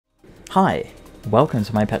Hi, welcome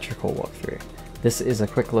to my Petrichor walkthrough. This is a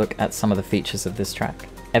quick look at some of the features of this track.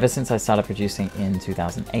 Ever since I started producing in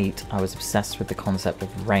 2008, I was obsessed with the concept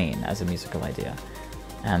of rain as a musical idea.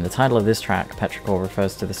 And the title of this track, Petrichor,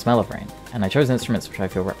 refers to the smell of rain. And I chose instruments which I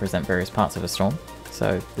feel represent various parts of a storm.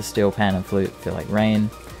 So the steel pan and flute feel like rain.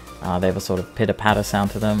 They have a sort of pitter-patter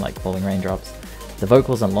sound to them, like falling raindrops. The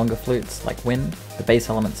vocals and longer flutes, like wind. The bass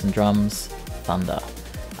elements and drums, thunder.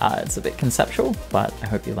 It's a bit conceptual, but I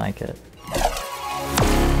hope you like it.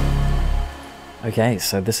 Okay,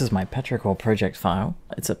 so this is my Petrichor project file.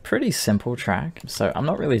 It's a pretty simple track, so I'm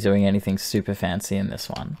not really doing anything super fancy in this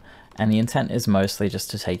one. And the intent is mostly just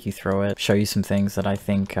to take you through it, show you some things that I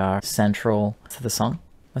think are central to the song.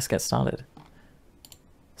 Let's get started.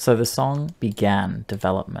 So the song began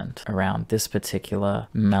development around this particular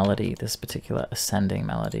melody, this particular ascending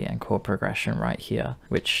melody and chord progression right here,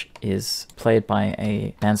 which is played by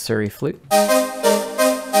a bansuri flute.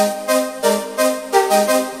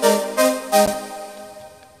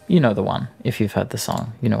 You know the one, if you've heard the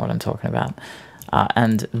song, you know what I'm talking about.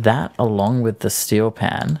 And that, along with the steel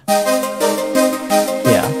pan, yeah.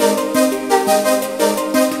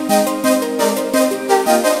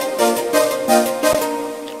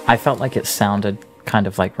 I felt like it sounded kind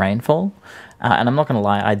of like rainfall, and I'm not going to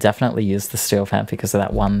lie, I definitely used the steel pan because of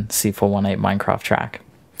that one C418 Minecraft track.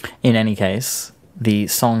 In any case, the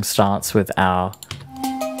song starts with our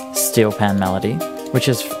steel pan melody, which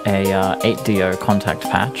is a 8DO contact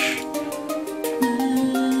patch.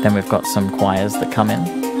 Then we've got some choirs that come in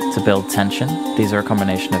to build tension. These are a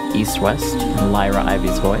combination of East-West and Lyra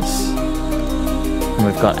Ivy's voice. And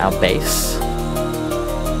we've got our bass,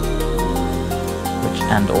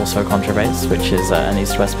 and also contrabass, which is an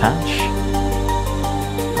East-West patch.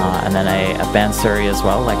 And then a bansuri as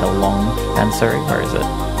well, like a long bansuri. Where is it?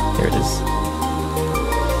 Here it is.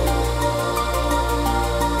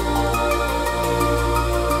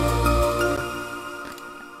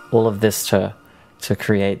 All of this to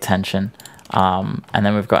create tension. And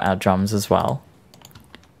then we've got our drums as well.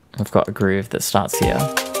 We've got a groove that starts here,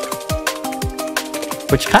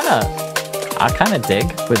 which I kind of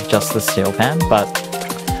dig with just the steel pan, but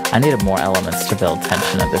I needed more elements to build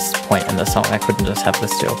tension at this point in the song. I couldn't just have the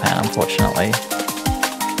steel pan, unfortunately.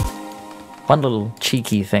 One little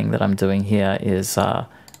cheeky thing that I'm doing here is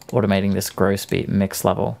automating this gross beat mix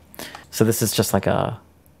level. So this is just like a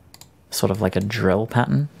sort of like a drill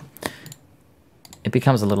pattern. It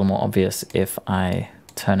becomes a little more obvious if I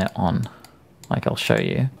turn it on, like I'll show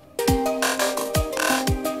you.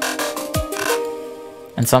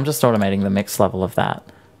 And so I'm just automating the mix level of that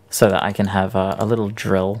so that I can have a little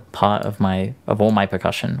drill part of all my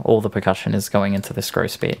percussion. All the percussion is going into this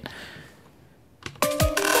gross beat.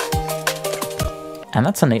 And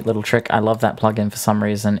that's a neat little trick. I love that plugin for some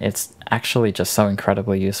reason. It's actually just so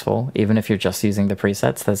incredibly useful. Even if you're just using the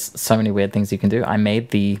presets, there's so many weird things you can do. I made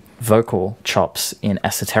the vocal chops in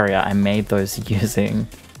Esoteria. I made those using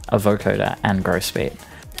a vocoder and gross beat.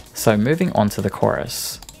 So moving on to the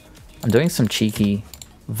chorus, I'm doing some cheeky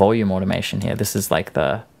volume automation here. This is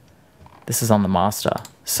on the master.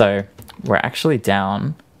 So we're actually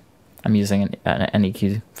down, I'm using an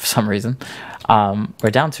EQ for some reason. We're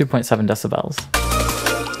down 2.7 decibels.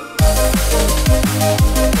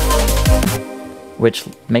 Which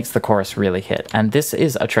makes the chorus really hit. And this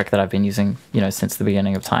is a trick that I've been using, since the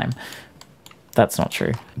beginning of time. That's not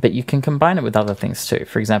true. But you can combine it with other things too.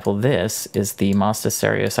 For example, this is the master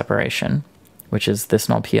stereo separation, which is this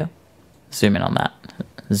knob here. Zoom in on that.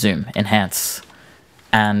 Zoom, enhance.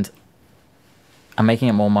 And I'm making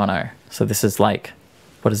it more mono. So this is like,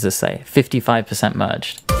 what does this say? 55%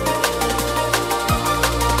 merged.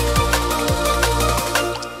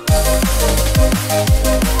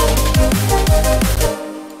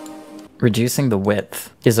 Reducing the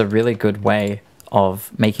width is a really good way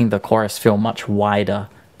of making the chorus feel much wider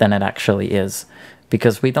than it actually is,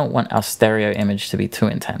 because we don't want our stereo image to be too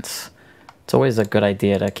intense. It's always a good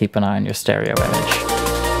idea to keep an eye on your stereo image,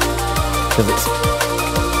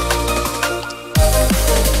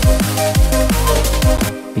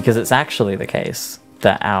 because it's actually the case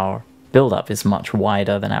that our build-up is much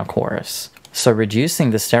wider than our chorus. So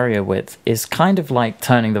reducing the stereo width is kind of like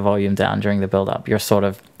turning the volume down during the build-up. You're sort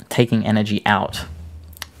of taking energy out,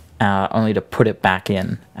 only to put it back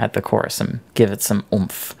in at the chorus and give it some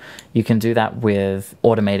oomph. You can do that with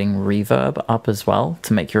automating reverb up as well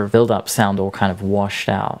to make your build-up sound all kind of washed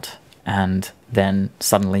out, and then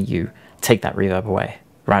suddenly you take that reverb away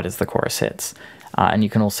right as the chorus hits. And you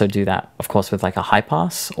can also do that, of course, with like a high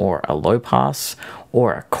pass or a low pass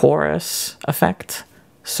or a chorus effect.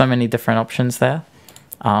 So many different options there.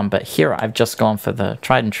 But here I've just gone for the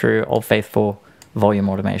tried and true, old faithful volume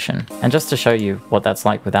automation. And just to show you what that's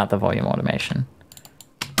like without the volume automation.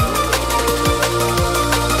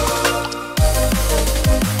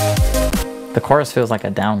 The chorus feels like a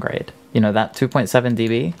downgrade. You know, that 2.7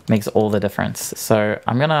 dB makes all the difference. So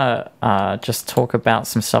I'm gonna just talk about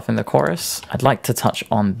some stuff in the chorus. I'd like to touch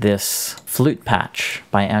on this flute patch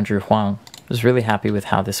by Andrew Huang. I was really happy with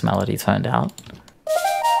how this melody turned out.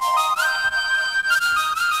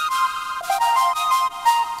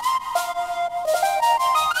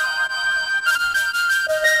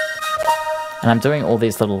 And I'm doing all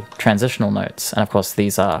these little transitional notes, and of course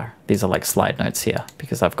these are like slide notes here,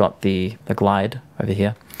 because I've got the glide over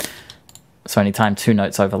here. So anytime two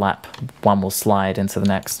notes overlap, one will slide into the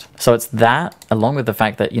next. So it's that, along with the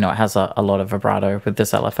fact that, you know, it has a lot of vibrato with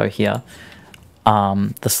this LFO here.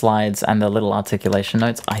 The slides and the little articulation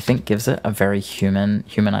notes, I think gives it a very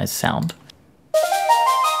humanized sound.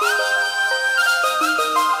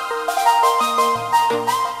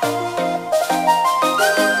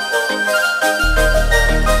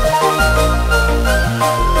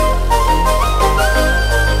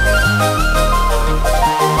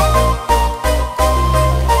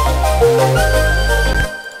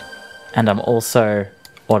 And I'm also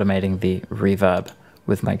automating the reverb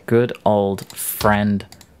with my good old friend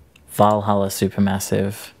Valhalla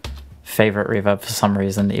Supermassive. Favorite reverb for some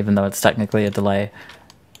reason, even though it's technically a delay.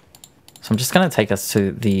 So I'm just going to take us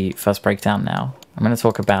to the first breakdown now. I'm going to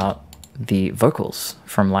talk about the vocals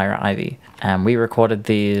from Lyra Ivy. And we recorded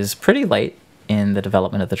these pretty late in the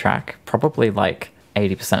development of the track, probably like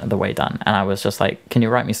 80% of the way done. And I was just like, can you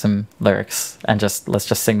write me some lyrics and let's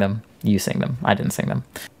just sing them. You sing them. I didn't sing them.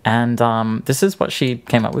 And this is what she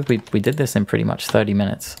came up with. We did this in pretty much 30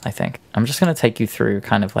 minutes, I think. I'm just going to take you through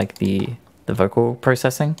kind of like the vocal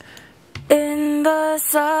processing. In the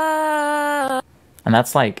sun. And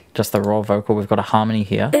that's like just the raw vocal. We've got a harmony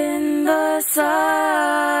here. In the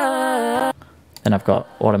sun. Then I've got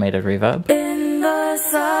automated reverb. In the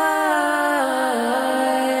sun.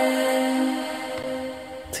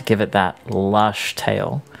 To give it that lush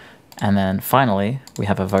tail. And then finally, we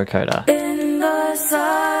have a vocoder. In the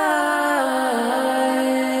sun.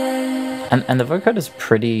 And the vocoder is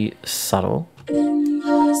pretty subtle. In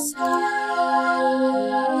the sun.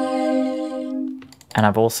 And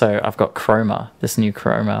I've got Chroma, this new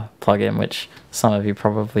Chroma plugin, which some of you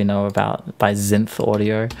probably know about, by Synth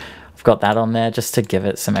Audio. I've got that on there just to give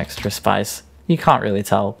it some extra spice. You can't really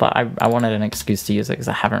tell, but I wanted an excuse to use it because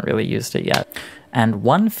I haven't really used it yet. And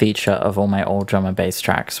one feature of all my old drum and bass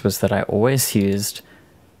tracks was that I always used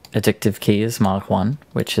Addictive Keys Mark I,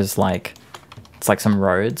 which is like, it's like some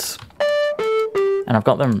Rhodes. And I've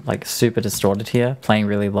got them like super distorted here, playing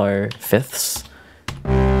really low fifths.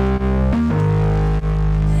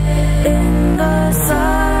 In the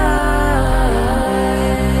sun,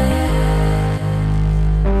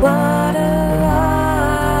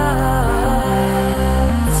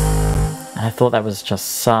 and I thought that was just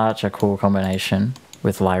such a cool combination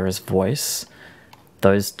with Lyra's voice.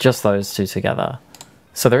 Just those two together.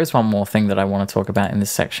 So there is one more thing that I want to talk about in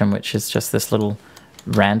this section, which is just this little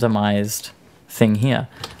randomized thing here.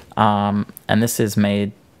 And this is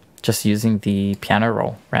made just using the piano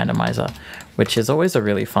roll randomizer, which is always a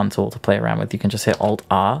really fun tool to play around with. You can just hit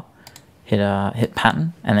Alt-R, hit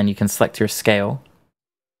pattern, and then you can select your scale.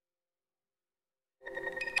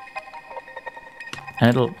 And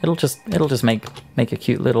it'll just make a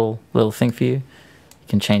cute little thing for you. You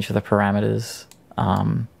can change the parameters.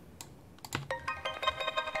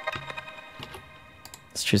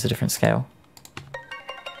 Let's choose a different scale.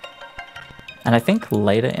 And I think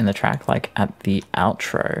later in the track, like at the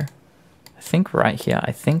outro, I think right here,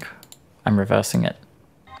 I think I'm reversing it.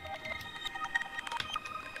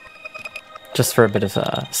 Just for a bit of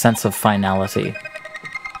a sense of finality.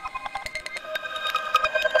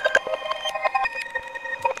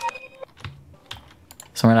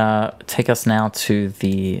 So I'm gonna take us now to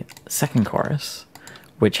the second chorus,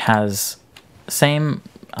 which has same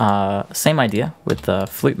idea with the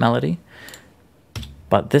flute melody,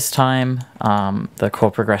 but this time the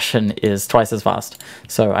chord progression is twice as fast.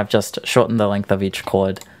 So I've just shortened the length of each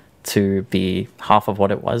chord to be half of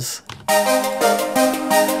what it was.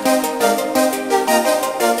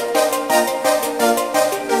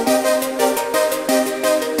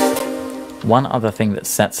 One other thing that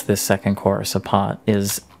sets this second chorus apart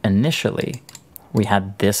is initially we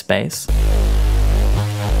had this bass,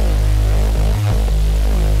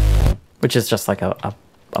 which is just like a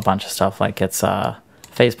bunch of stuff. Like it's a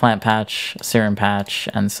phase plant patch, a serum patch,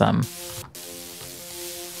 and some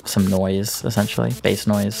noise, essentially, bass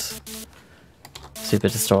noise, super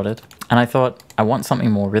distorted. And I thought I want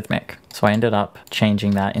something more rhythmic, so I ended up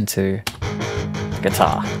changing that into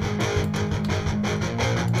guitar.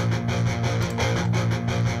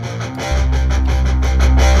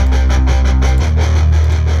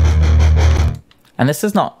 And this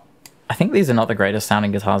is not, I think these are not the greatest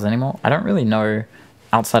sounding guitars anymore. I don't really know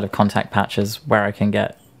outside of contact patches where I can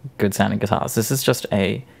get good sounding guitars. This is just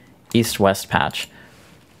a east-west patch.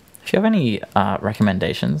 If you have any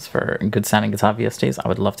recommendations for good sounding guitar VSTs, I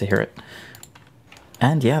would love to hear it.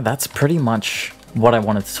 And yeah, that's pretty much what I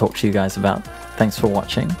wanted to talk to you guys about. Thanks for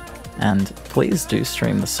watching, and please do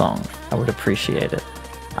stream the song. I would appreciate it.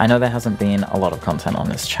 I know there hasn't been a lot of content on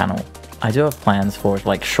this channel. I do have plans for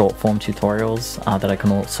like short form tutorials that I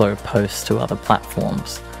can also post to other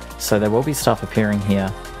platforms. So there will be stuff appearing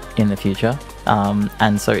here in the future.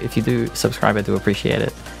 And so if you do subscribe, I do appreciate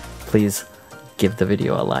it. Please give the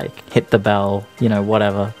video a like, hit the bell, you know,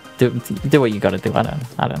 whatever. Do what you gotta do. I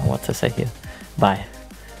don't know what to say here. Bye.